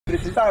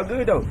It's all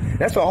good though.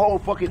 That's a whole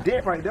fucking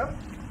dent right there.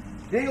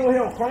 Then you gonna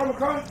hear a karma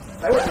car?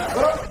 Like what the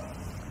fuck?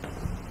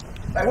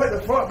 Like what the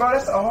fuck, bro?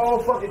 That's a whole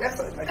fucking.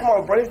 Like, come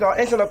on, bro. It's all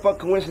instant a fucking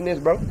coincidence,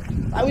 bro.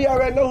 Like we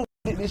already know who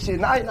did this shit.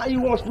 Now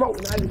you want smoke?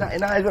 Now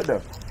it's up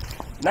there.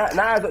 Now it's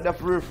up there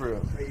for real, for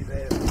real.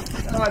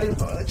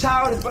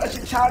 Childish, bro. That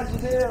shit childish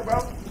as hell, bro.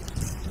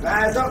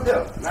 Now it's up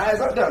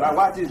there. Now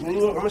watch this.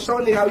 I'm gonna show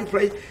nigga how we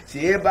play.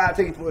 See, everybody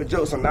take it for a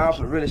joke, so now I'm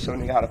gonna really show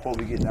nigga how the fuck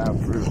we get down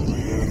for real. You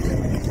know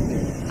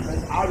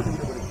what I'm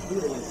saying?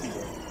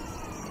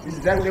 This is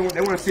exactly what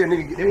they want to see a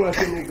nigga. They want to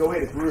see a nigga go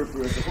ahead for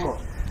real. So come on.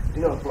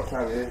 You know what fuck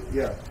time it is.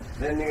 Yeah.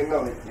 Let a nigga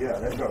know it. Yeah,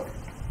 let's go.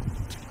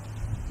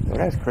 Yo,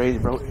 that's crazy,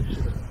 bro.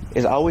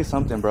 It's always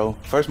something, bro.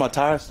 First my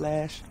tire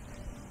slash.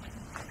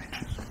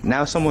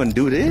 Now someone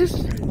do this?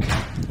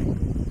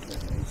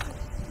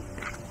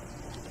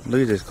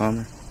 Look at this,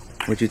 Carmen.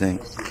 What you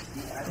think?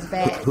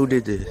 Who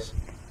did this?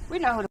 We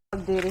know who the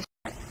fuck did it.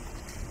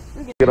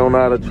 Get on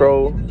out of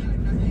troll.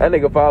 That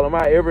nigga follow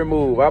my every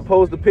move. I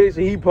post the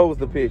picture, he post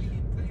the picture.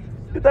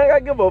 You think I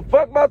give a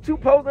fuck about you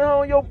posting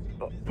on your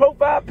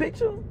profile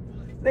picture?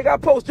 Nigga, I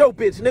post your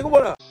bitch, nigga,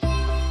 what up?